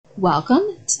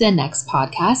Welcome to the next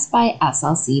podcast by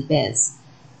SLC Biz.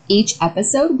 Each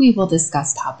episode, we will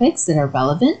discuss topics that are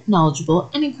relevant,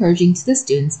 knowledgeable, and encouraging to the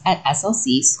students at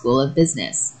SLC School of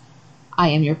Business. I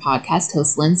am your podcast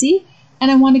host, Lindsay,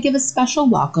 and I want to give a special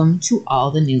welcome to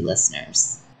all the new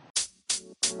listeners.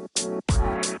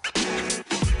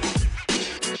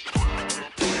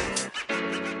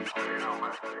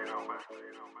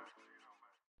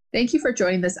 Thank you for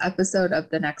joining this episode of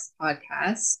the next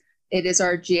podcast. It is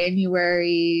our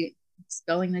January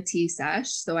Spilling the Tea sesh.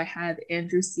 So I have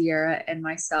Andrew, Sierra, and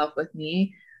myself with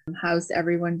me. How's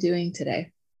everyone doing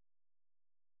today?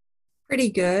 Pretty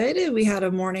good. We had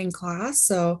a morning class,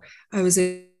 so I was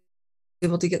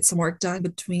able to get some work done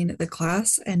between the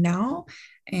class and now,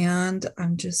 and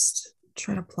I'm just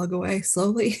trying to plug away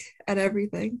slowly at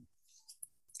everything.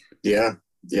 Yeah,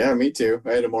 me too.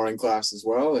 I had a morning class as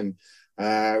well, and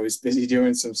I was busy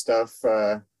doing some stuff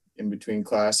in between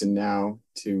class and now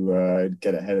to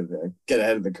get ahead of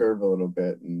the curve a little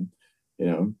bit, and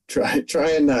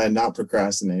try and not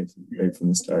procrastinate right from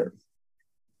the start.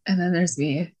 And then there's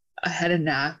me. I had a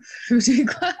nap between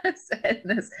class and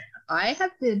this. I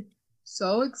have been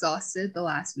so exhausted the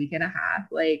last week and a half.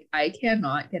 Like, I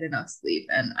cannot get enough sleep,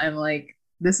 and I'm like,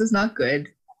 this is not good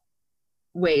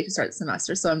way to start the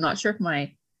semester. So I'm not sure if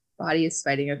my body is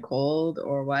fighting a cold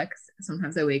or what.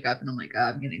 Sometimes I wake up and I'm like, oh,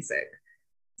 I'm getting sick.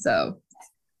 So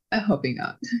I'm hoping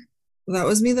not. That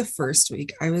was me the first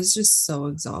week. I was just so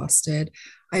exhausted.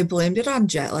 I blamed it on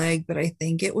jet lag, but I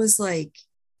think it was like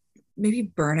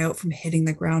maybe burnout from hitting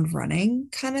the ground running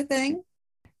kind of thing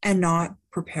and not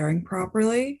preparing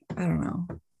properly. I don't know.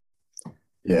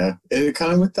 Yeah, it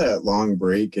kind of with that long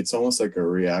break, it's almost like a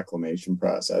reacclimation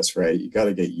process, right? You got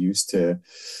to get used to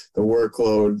the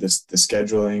workload, the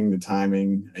scheduling, the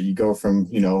timing. You go from,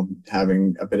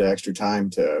 having a bit of extra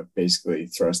time to basically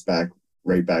thrust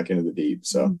right back into the deep.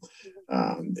 So,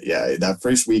 that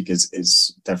first week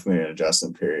is definitely an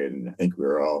adjustment period. And I think we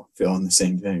were all feeling the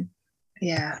same thing.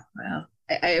 Yeah, well,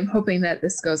 I am hoping that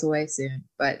this goes away soon.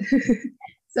 But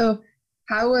so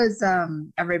how was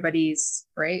everybody's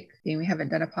break? We haven't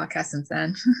done a podcast since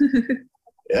then.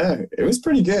 Yeah, it was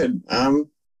pretty good.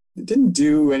 It didn't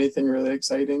do anything really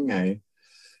exciting. I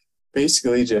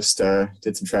basically just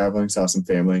did some traveling, saw some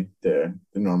family, the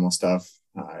normal stuff.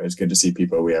 It was good to see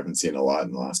people we haven't seen a lot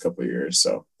in the last couple of years.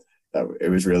 So it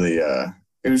was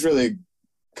really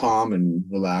calm and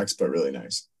relaxed, but really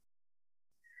nice.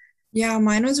 Yeah,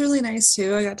 mine was really nice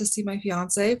too. I got to see my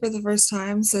fiance for the first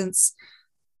time since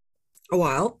a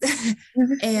while.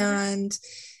 And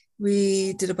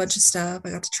we did a bunch of stuff.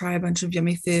 I got to try a bunch of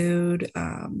yummy food.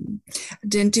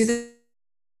 Didn't do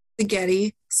the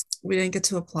Getty. We didn't get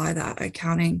to apply that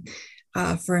accounting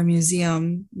for a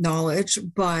museum knowledge,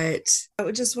 but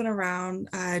I just went around.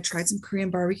 I tried some Korean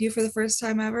barbecue for the first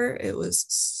time ever. It was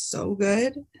so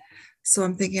good. So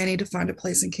I'm thinking I need to find a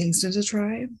place in Kingston to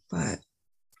try, but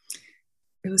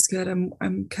it was good.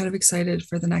 I'm kind of excited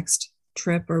for the next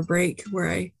trip or break where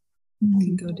I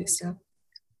can go do stuff.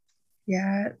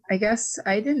 Yeah, I guess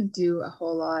I didn't do a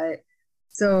whole lot.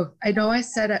 So I know I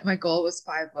said that my goal was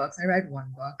 5 books. I read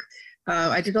 1 book.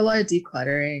 I did a lot of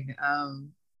decluttering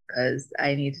because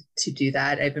I needed to do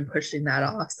that. I've been pushing that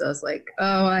off. So I was like,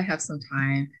 oh, I have some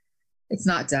time. It's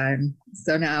not done.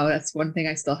 So now that's one thing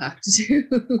I still have to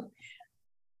do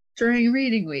during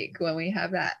reading week when we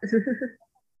have that.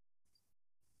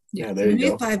 Yeah, there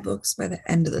you go. 5 books by the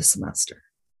end of the semester,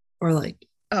 or like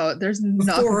there's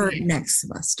not before next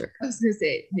semester. I was gonna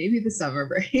say maybe the summer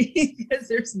break because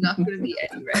there's not going to be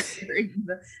any rest during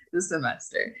the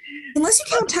semester, unless you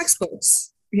count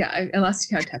textbooks. Yeah, unless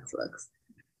you count textbooks.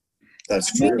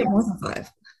 That's true. More than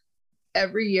 5.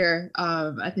 Every year,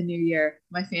 at the new year,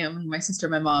 my family, my sister,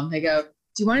 my mom, they go,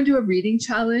 "Do you want to do a reading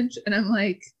challenge?" And I'm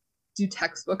like, "Do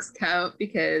textbooks count?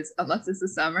 Because unless it's the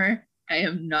summer, I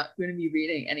am not going to be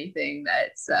reading anything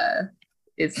that's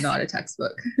is not a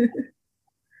textbook."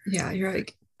 Yeah, you're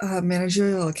like,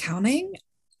 managerial accounting?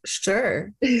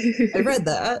 Sure. I read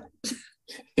that.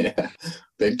 Yeah,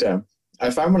 big time. I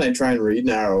find when I try and read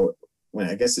now, when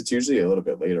I guess it's usually a little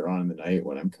bit later on in the night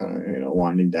when I'm kind of,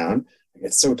 winding down, I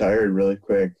get so tired really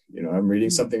quick. I'm reading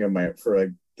something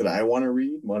that I want to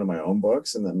read, one of my own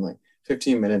books, and then like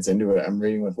 15 minutes into it, I'm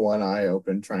reading with one eye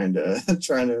open, trying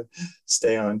to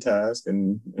stay on task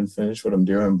and finish what I'm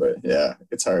doing. But yeah,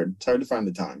 it's hard. It's hard to find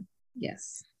the time.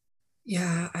 Yes.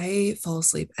 Yeah, I fall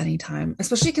asleep anytime,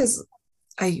 especially because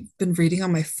I've been reading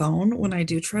on my phone when I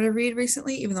do try to read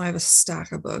recently, even though I have a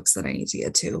stack of books that I need to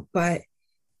get to. But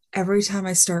every time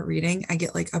I start reading, I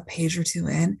get like a page or 2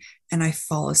 in and I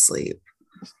fall asleep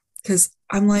because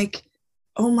I'm like,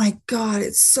 oh my God,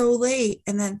 it's so late.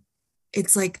 And then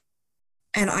it's like,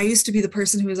 and I used to be the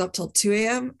person who was up till 2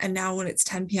 a.m. And now when it's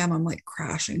 10 p.m., I'm like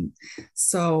crashing.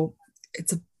 So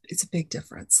it's a big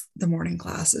difference, the morning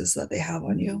classes that they have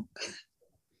on you.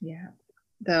 Yeah.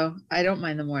 Though I don't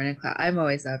mind the morning class. I'm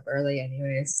always up early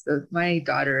anyways. So my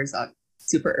daughter is up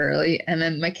super early, and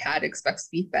then my cat expects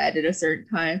to be fed at a certain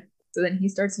time. So then he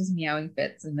starts his meowing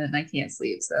fits, and then I can't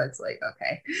sleep. So it's like,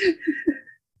 okay.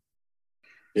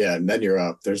 Yeah, and then you're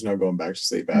up. There's no going back to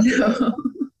sleep after that.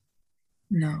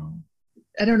 No.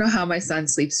 I don't know how my son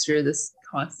sleeps through this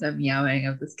constant meowing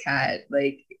of this cat.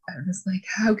 Like, I'm just like,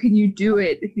 how can you do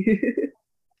it?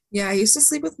 Yeah, I used to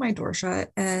sleep with my door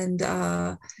shut, and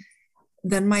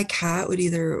then my cat would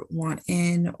either want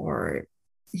in or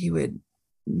he would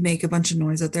make a bunch of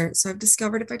noise out there. So I've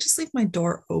discovered if I just leave my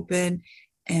door open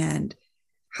and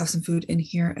have some food in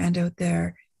here and out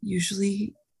there,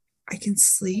 usually I can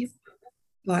sleep.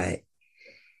 But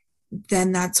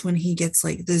then that's when he gets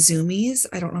like the zoomies.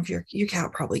 I don't know if your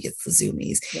cat probably gets the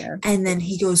zoomies. Yeah. And then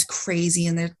he goes crazy,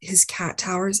 and his cat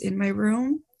tower's in my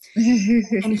room.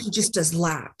 And he just does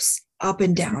laps up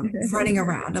and down, running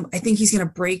around. I think he's gonna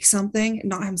break something,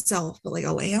 not himself, but like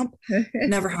a lamp. It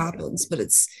never happens, but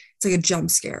it's like a jump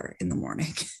scare in the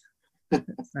morning.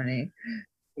 That's funny.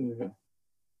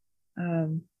 Yeah.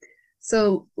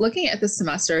 So looking at the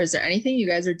semester, is there anything you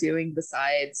guys are doing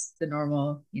besides the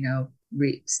normal,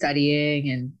 studying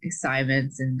and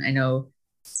assignments? And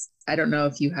I don't know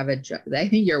if you have a job. I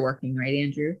think you're working, right,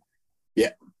 Andrew? Yeah.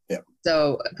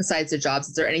 So besides the jobs,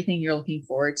 is there anything you're looking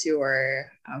forward to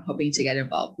or hoping to get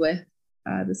involved with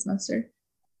this semester?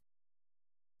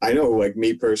 I know, like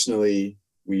me personally,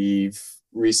 we've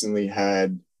recently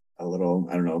had a little,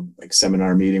 I don't know, like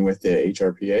seminar meeting with the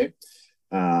HRPA.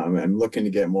 I'm looking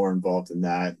to get more involved in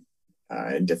that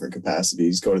in different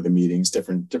capacities, go to the meetings,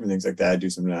 different things like that, do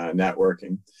some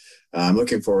networking. I'm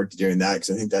looking forward to doing that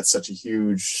because I think that's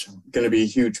going to be a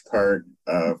huge part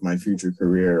of my future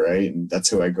career, right? And that's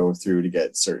who I go through to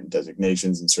get certain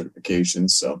designations and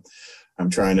certifications. So I'm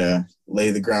trying to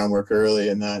lay the groundwork early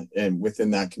in that and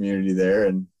within that community there.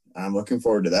 And I'm looking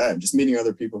forward to that. Just meeting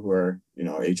other people who are,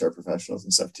 HR professionals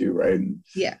and stuff too, right? And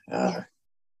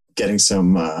getting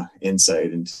some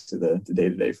insight into the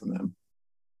day-to-day from them.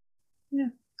 Yeah.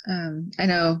 I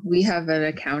know we have an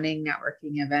accounting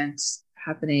networking event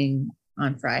happening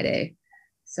on Friday.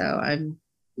 So I'm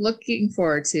looking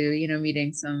forward to,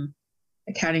 meeting some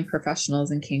accounting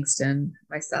professionals in Kingston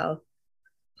myself.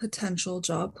 Potential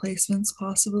job placements,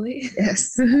 possibly.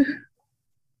 Yes.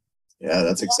 Yeah,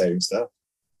 that's exciting stuff.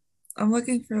 I'm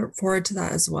looking forward to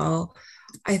that as well.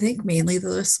 I think mainly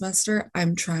this semester,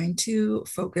 I'm trying to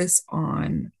focus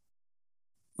on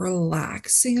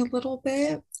relaxing a little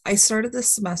bit. I started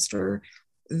this semester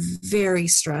very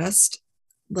stressed,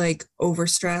 like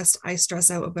overstressed. I stress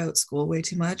out about school way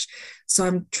too much. So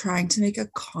I'm trying to make a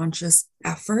conscious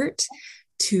effort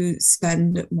to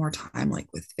spend more time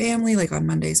like with family. Like on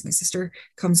Mondays, my sister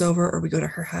comes over or we go to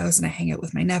her house and I hang out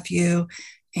with my nephew.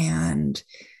 And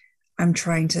I'm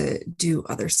trying to do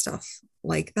other stuff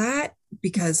like that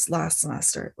because last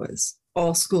semester it was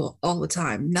all school all the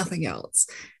time, nothing else.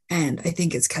 And I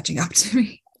think it's catching up to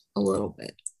me a little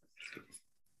bit.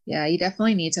 Yeah, you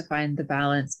definitely need to find the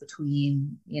balance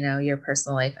between, your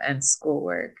personal life and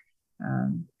schoolwork.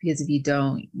 Because if you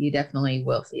don't, you definitely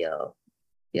will feel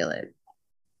it.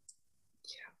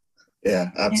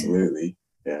 Yeah, absolutely.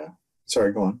 Yeah.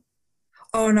 Sorry, go on.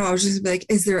 Oh no, I was just like,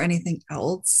 is there anything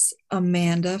else,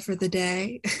 Amanda, for the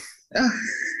day?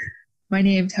 My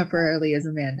name temporarily is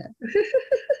Amanda.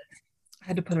 I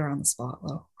had to put her on the spot,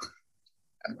 though.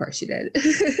 Of course you did.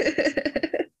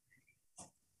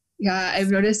 Yeah, I've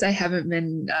noticed I haven't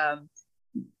been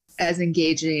as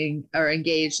engaged in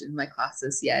my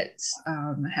classes yet.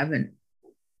 I haven't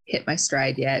hit my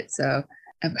stride yet, so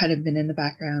I've kind of been in the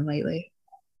background lately.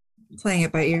 Playing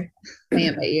it by ear.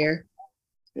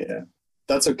 Yeah,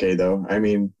 that's okay though. I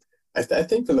mean, I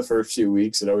think for the first few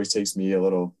weeks, it always takes me a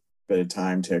little bit of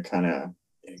time to kind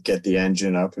of get the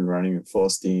engine up and running at full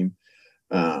steam.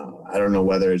 I don't know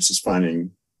whether it's just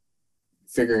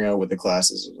figuring out what the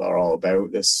classes are all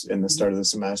about this in the start of the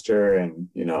semester, and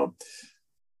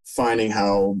finding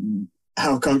how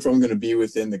comfortable I'm going to be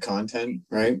within the content,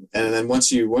 right? And then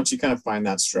once you kind of find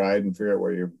that stride and figure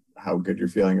out how good you're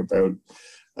feeling about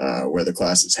where the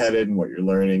class is headed and what you're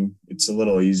learning, it's a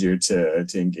little easier to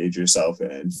engage yourself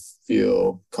and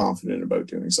feel confident about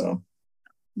doing so.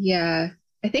 Yeah,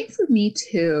 I think for me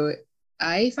too,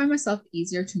 I find myself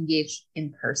easier to engage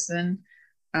in person.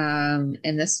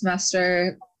 In this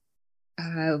semester,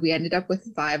 we ended up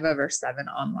with 5 of our 7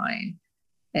 online,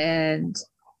 and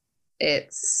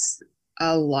it's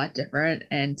a lot different.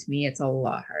 And to me, it's a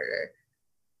lot harder.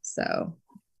 So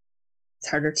it's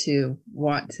harder to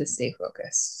want to stay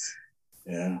focused.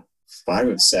 Yeah. 5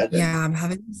 of 7. Yeah, I'm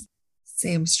having the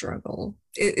same struggle.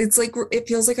 It's like it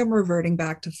feels like I'm reverting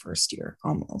back to first year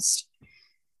almost,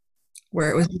 where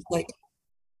it was just like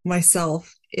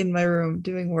myself in my room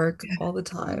doing work all the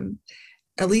time.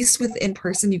 At least with in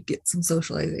person, you get some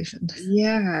socialization.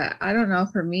 Yeah, I don't know.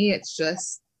 For me, it's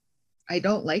just I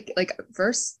don't like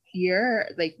first year,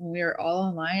 like when we were all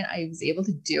online, I was able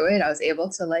to do it. I was able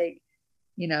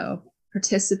to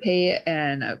participate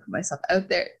and put myself out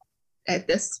there. At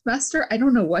this semester, I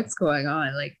don't know what's going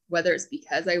on. Like whether it's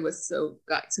because I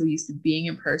got so used to being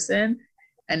in person,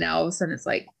 and now all of a sudden it's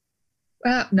like,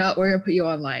 well, no, we're gonna put you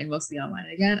online, mostly online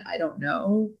again. I don't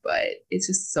know, but it's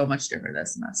just so much different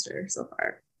this semester so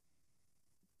far.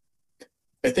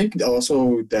 I think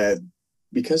also that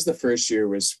because the first year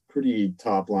was pretty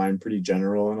top line, pretty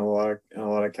general in a lot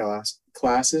of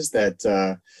classes, that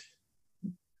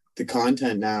the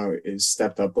content now is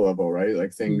stepped up a level, right?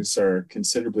 Like things are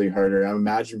considerably harder. I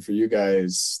imagine for you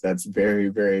guys, that's very,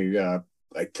 very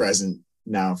like present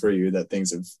now for you, that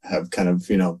things have kind of,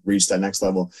 reached that next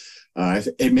level.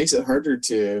 It makes it harder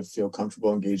to feel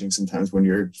comfortable engaging sometimes when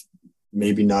you're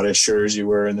maybe not as sure as you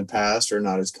were in the past, or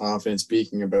not as confident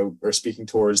speaking about or speaking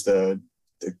towards the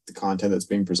content that's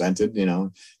being presented.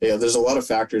 There's a lot of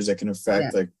factors that can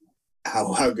affect like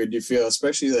how good you feel,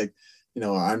 especially like,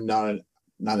 I'm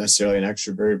not necessarily an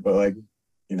extrovert, but like,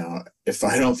 if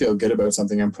I don't feel good about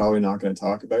something, I'm probably not going to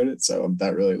talk about it. So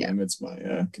that really limits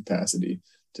my capacity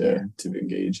to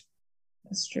engage.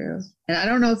 That's true. And I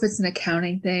don't know if it's an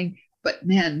accounting thing, but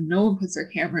man, no one puts their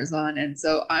cameras on. And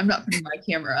so I'm not putting my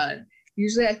camera on.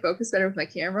 Usually I focus better with my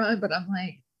camera on, but I'm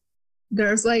like,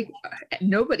 there's like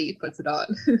nobody puts it on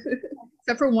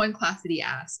except for one class that he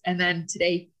asked. And then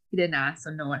today he didn't ask,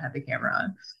 so no one had the camera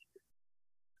on.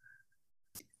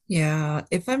 Yeah,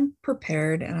 if I'm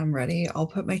prepared and I'm ready, I'll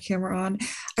put my camera on,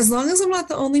 as long as I'm not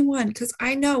the only one. Because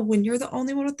I know when you're the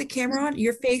only one with the camera on,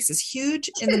 your face is huge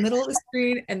in the middle of the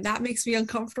screen, and that makes me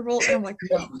uncomfortable. And I'm like,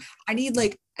 no, I need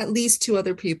like at least 2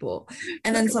 other people.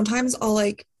 And then sometimes I'll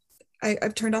like,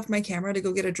 I've turned off my camera to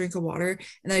go get a drink of water,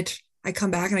 and I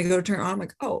come back and I go to turn it on. I'm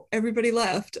like, oh, everybody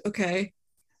left. Okay,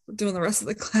 we're doing the rest of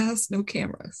the class, no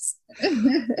cameras.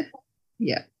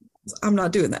 Yeah, I'm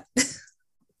not doing that.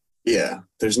 Yeah,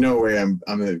 there's no way I'm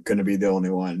going to be the only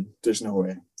one. There's no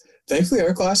way. Thankfully,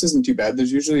 our class isn't too bad.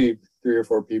 There's usually 3 or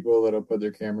 4 people that'll put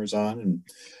their cameras on,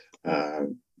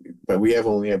 and but we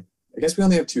only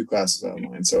have 2 classes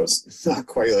online, so it's not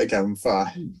quite like having 5.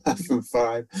 Having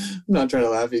 5. I'm not trying to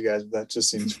laugh at you guys, but that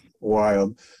just seems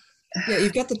wild. Yeah,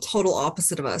 you've got the total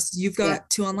opposite of us. You've got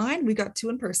 2 online, we got 2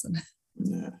 in person.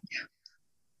 Yeah.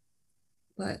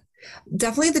 But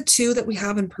definitely the 2 that we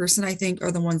have in person, I think,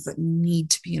 are the ones that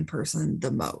need to be in person the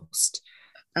most.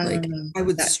 Like I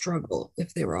would struggle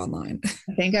if they were online.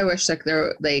 I think I wish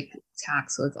like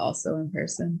tax was also in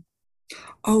person.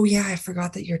 Oh yeah, I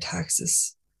forgot that your tax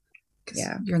is.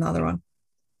 Yeah, you're another one.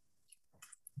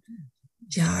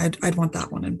 Yeah, I'd want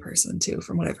that one in person too,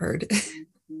 from what I've heard.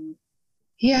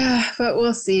 Yeah, but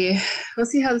we'll see. We'll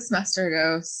see how the semester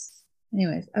goes.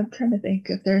 Anyways, I'm trying to think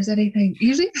if there's anything.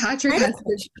 Usually Patrick has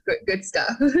good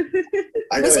stuff.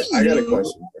 I got a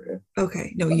question for you.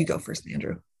 Okay. No, you go first,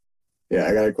 Andrew. Yeah,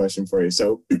 I got a question for you.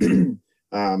 So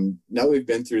now we've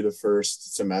been through the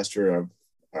first semester of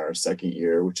our second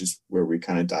year, which is where we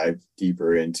kind of dive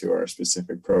deeper into our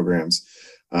specific programs.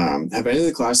 Have any of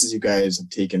the classes you guys have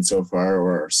taken so far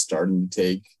or are starting to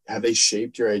take, have they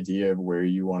shaped your idea of where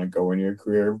you want to go in your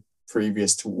career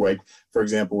previous to, like, for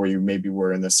example, where you maybe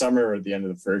were in the summer or at the end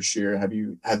of the first year?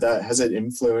 Has it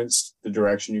influenced the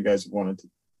direction you guys wanted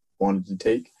to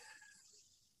take?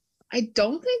 I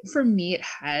don't think for me it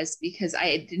has, because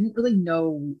I didn't really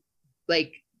know,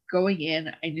 like going in,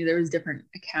 I knew there was different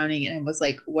accounting and I was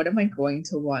like, what am I going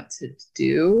to want to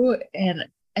do? And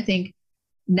I think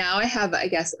now I have, I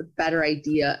guess, a better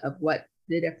idea of what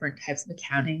the different types of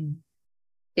accounting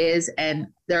is. And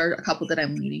there are a couple that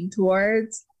I'm leaning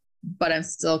towards, but I'm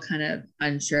still kind of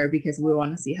unsure because we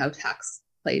want to see how tax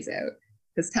plays out,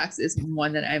 because tax is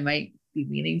one that I might be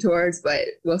leaning towards, but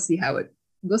we'll see how it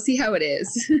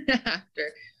is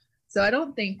after. So I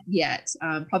don't think yet,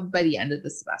 probably by the end of the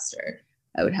semester,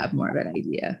 I would have more of an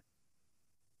idea.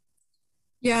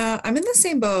 Yeah, I'm in the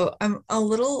same boat. I'm a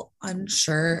little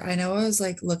unsure. I know I was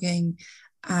like looking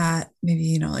at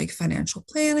maybe, like financial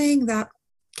planning, that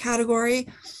category,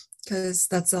 because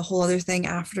that's a whole other thing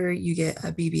after you get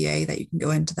a BBA that you can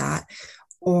go into that,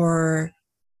 or,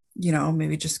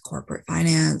 maybe just corporate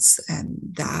finance and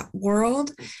that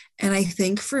world. And I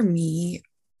think for me,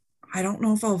 I don't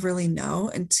know if I'll really know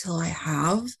until I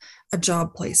have a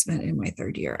job placement in my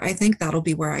third year. I think that'll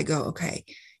be where I go, okay,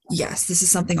 yes, this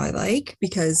is something I like,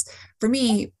 because for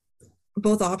me,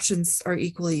 both options are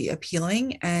equally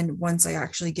appealing. And once I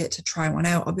actually get to try one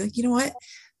out, I'll be like, you know what?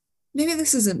 Maybe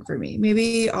this isn't for me.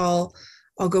 Maybe I'll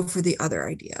go for the other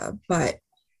idea. But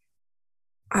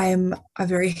I'm a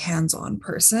very hands-on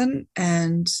person,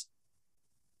 and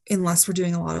unless we're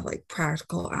doing a lot of like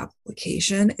practical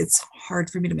application, it's hard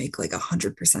for me to make like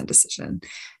 100% decision.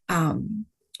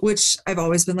 Which I've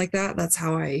always been like that. That's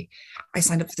how I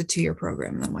signed up for the 2-year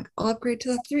program. And then I'm like, I'll upgrade to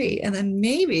the 3. And then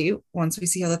maybe once we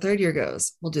see how the third year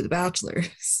goes, we'll do the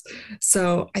bachelor's.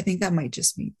 So I think that might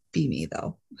just be me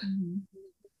though.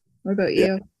 What about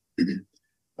you?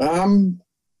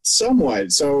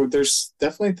 Somewhat. So there's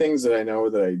definitely things that I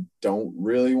know that I don't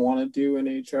really want to do in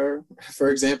HR, for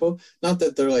example. Not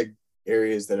that they're like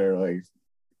areas that are like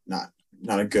not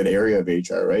a good area of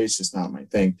HR, right? It's just not my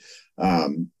thing.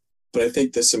 But I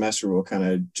think this semester will kind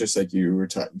of, just like you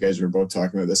guys were both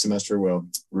talking about, this semester will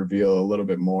reveal a little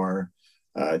bit more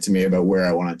to me about where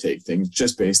I want to take things,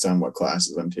 just based on what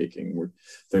classes I'm taking.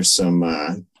 There's some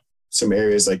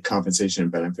areas like compensation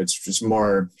and benefits, just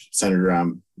more centered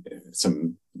around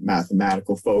some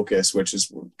mathematical focus, which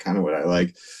is kind of what I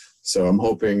like. So I'm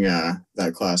hoping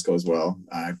that class goes well.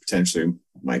 I potentially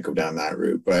might go down that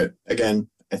route. But again,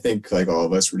 I think like all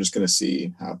of us, we're just going to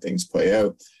see how things play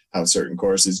out, how certain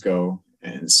courses go,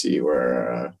 and see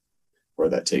where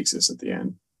that takes us at the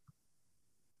end.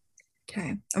 Okay,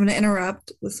 I'm going to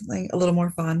interrupt with something a little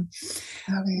more fun.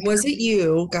 Okay. Was it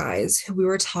you guys who we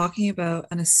were talking about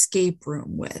an escape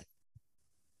room with?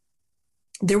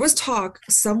 There was talk,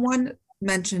 someone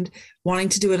mentioned wanting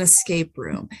to do an escape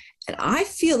room, and I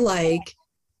feel like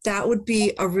that would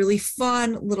be a really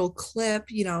fun little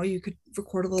clip. You know, you could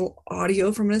record a little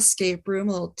audio from an escape room,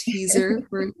 a little teaser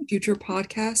for a future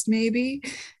podcast, maybe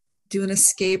do an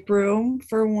escape room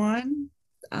for one.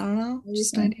 I don't know,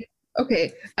 just an idea.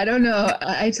 Okay, I don't know.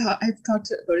 I've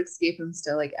talked about escape rooms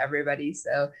to like everybody,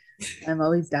 so I'm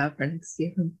always down for an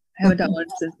escape room. I haven't done one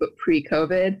since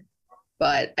pre-COVID,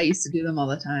 but I used to do them all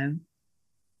the time.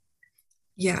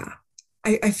 Yeah.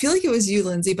 I feel like it was you,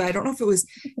 Lindsay, but I don't know if it was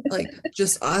like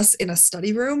just us in a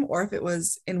study room or if it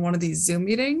was in one of these Zoom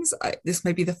meetings. This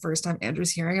might be the first time Andrew's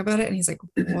hearing about it, and he's like,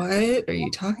 what are you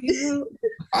talking about?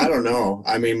 I don't know.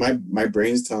 I mean, my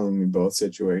brain's telling me both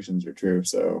situations are true.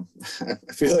 So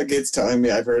I feel like it's telling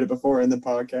me I've heard it before in the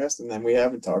podcast, and then we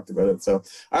haven't talked about it. So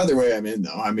either way, I'm in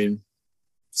though. I mean,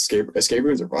 escape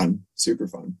rooms are fun, super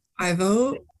fun. I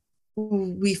vote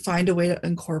we find a way to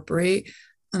incorporate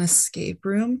an escape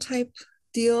room type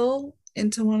deal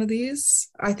into one of these.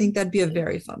 I think that'd be a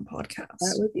very fun podcast.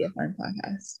 That would be a fun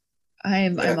podcast.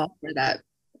 I'm all for that.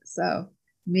 So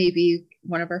maybe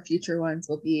one of our future ones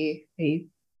will be the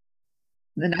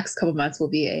next couple months will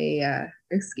be a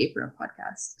escape room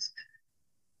podcast.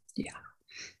 Yeah.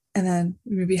 And then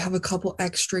maybe have a couple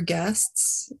extra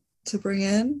guests to bring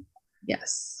in.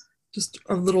 Yes. Just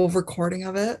a little recording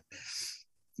of it.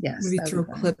 Yes. Maybe throw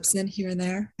clips in here and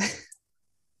there.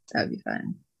 That would be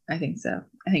fun. I think so.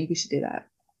 I think we should do that.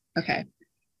 Okay.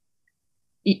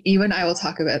 You and I will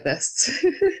talk about this.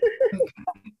 Okay.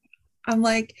 I'm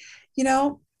like, you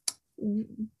know,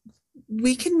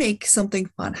 we can make something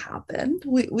fun happen.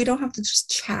 We don't have to just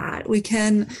chat. We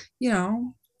can, you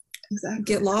know, exactly.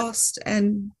 Get lost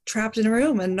and trapped in a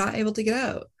room and not able to get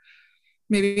out.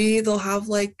 Maybe they'll have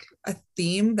like a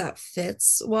theme that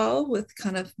fits well with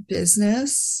kind of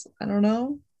business. I don't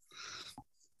know.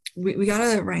 We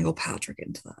gotta wrangle Patrick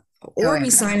into that. Or we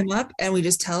sign him up and we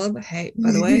just tell him, hey,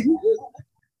 by the way,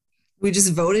 we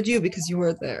just voted you because you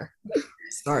weren't there.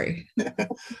 Sorry.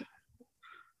 That's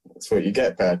what you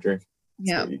get, Patrick.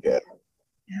 That's what you get.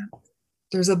 Yeah.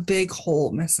 There's a big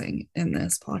hole missing in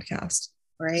this podcast.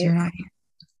 Right. You're not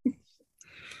here.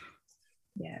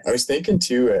 Yes. I was thinking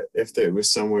too, if there was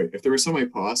some way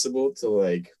possible to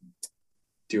like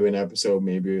do an episode,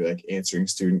 maybe like answering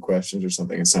student questions or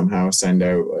something, and somehow send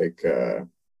out like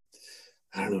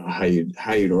I don't know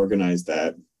how you'd organize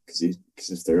that, because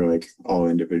if they're like all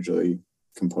individually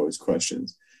composed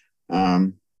questions,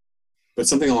 but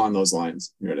something along those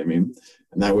lines, you know what I mean?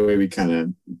 And that way we kind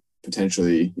of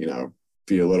potentially, you know,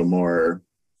 be a little more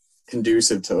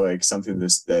conducive to like something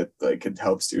that like could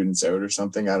help students out or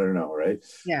something. I don't know, right?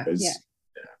 Yeah.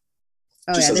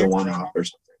 Just as a one-off or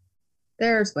something.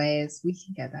 There's ways we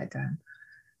can get that done.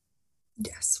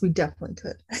 Yes, we definitely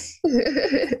could.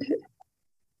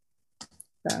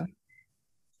 So,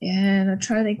 and I'm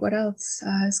trying to think what else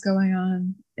is going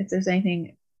on. If there's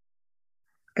anything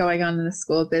going on in the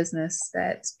school of business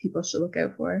that people should look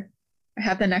out for. I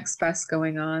have the Next Best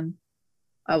going on.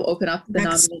 I'll open up the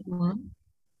nomination.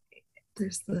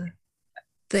 There's the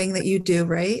thing that you do,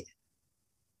 right?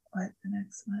 What, the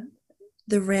next one?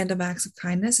 The Random Acts of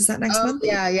Kindness. Is that next month?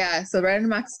 Yeah. So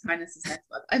Random Acts of Kindness is next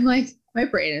month. I'm like, my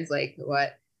brain is like,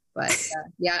 what? But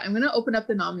yeah, I'm going to open up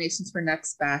the nominations for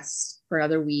Next Best for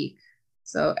another week.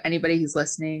 So anybody who's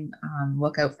listening,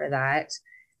 look out for that.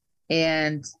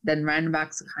 And then Random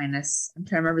Acts of Kindness, I'm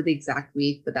trying to remember the exact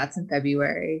week, but that's in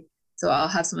February. So I'll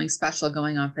have something special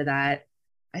going on for that.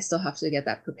 I still have to get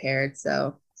that prepared.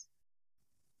 So,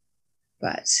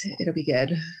 but it'll be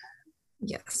good.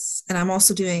 Yes. And I'm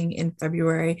also doing in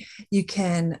February,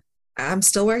 I'm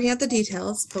still working out the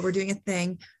details, but we're doing a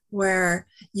thing where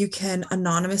you can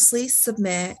anonymously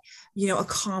submit, a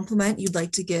compliment you'd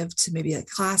like to give to maybe a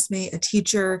classmate, a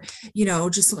teacher,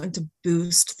 just something to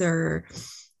boost their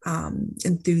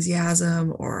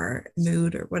enthusiasm or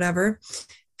mood or whatever.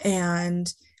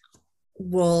 And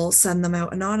we'll send them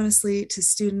out anonymously to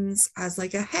students as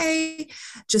like a, hey,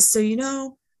 just so you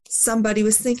know, somebody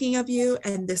was thinking of you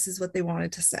and this is what they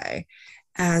wanted to say,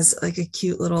 as like a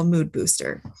cute little mood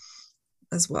booster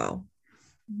as well.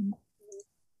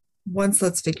 Once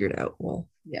that's figured out, we'll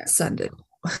send it.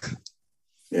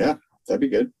 Yeah, that'd be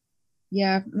good.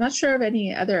 Yeah, I'm not sure of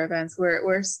any other events.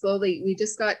 We're slowly, we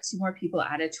just got 2 more people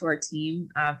added to our team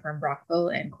from Brockville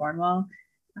and Cornwall,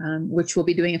 which we'll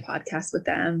be doing a podcast with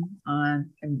them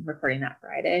on, and recording that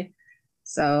Friday.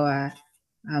 So,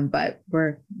 but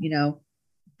we're,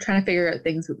 trying to figure out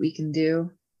things that we can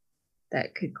do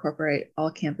that could incorporate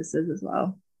all campuses as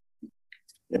well.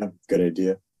 Yeah, good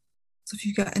idea. So if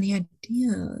you've got any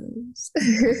ideas,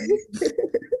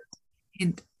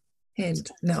 hint.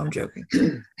 No, I'm joking.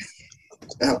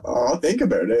 I'll think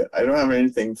about it. I don't have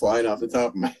anything flying off the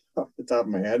top of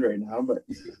my head right now, but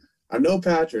I'm no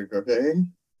Patrick, okay?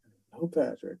 No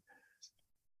Patrick.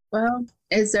 Well,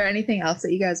 is there anything else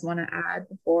that you guys want to add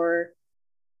before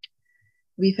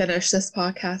we finish this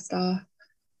podcast off?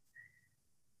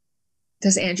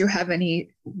 Does Andrew have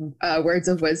any words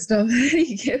of wisdom that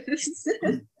he gives?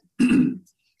 Come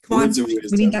on, we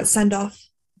need that send off.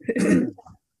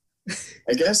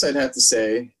 I guess I'd have to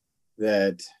say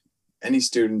that any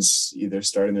students either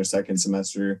starting their second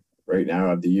semester right now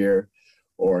of the year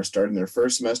or starting their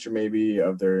first semester maybe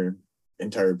of their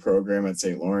entire program at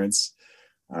St. Lawrence,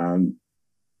 I'd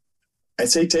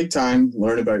say take time,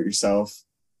 learn about yourself,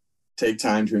 take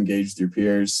time to engage with your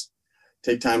peers,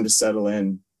 take time to settle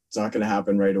in. It's not going to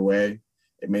happen right away.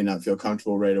 It may not feel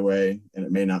comfortable right away, and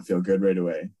it may not feel good right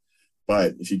away.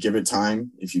 But if you give it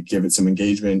time, if you give it some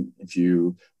engagement, if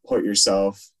you put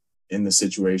yourself in the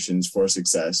situations for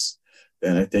success,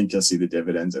 then I think you'll see the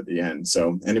dividends at the end.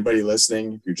 So anybody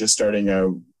listening, if you're just starting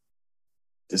out,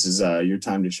 this is your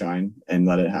time to shine and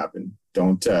let it happen.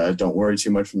 Don't worry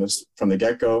too much from the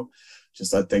get-go.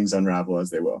 Just let things unravel as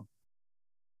they will.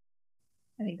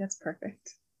 I think that's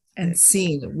perfect. And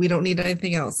scene. We don't need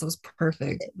anything else. That was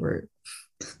perfect.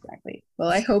 Exactly. Well,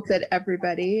 I hope that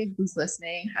everybody who's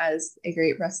listening has a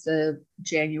great rest of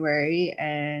January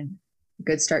and a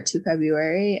good start to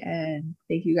February. And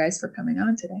thank you guys for coming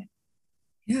on today.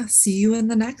 Yeah. See you in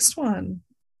the next one.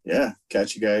 Yeah.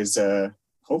 Catch you guys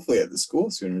hopefully at the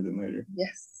school sooner than later.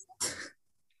 Yes.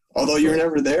 Although you're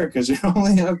never there because you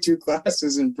only have 2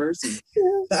 classes in person.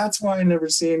 That's why I never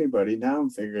see anybody. Now I'm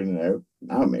figuring it out.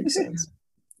 Now it makes sense.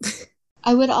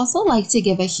 I would also like to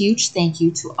give a huge thank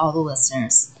you to all the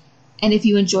listeners. And if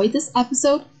you enjoyed this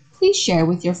episode, please share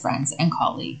with your friends and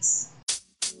colleagues.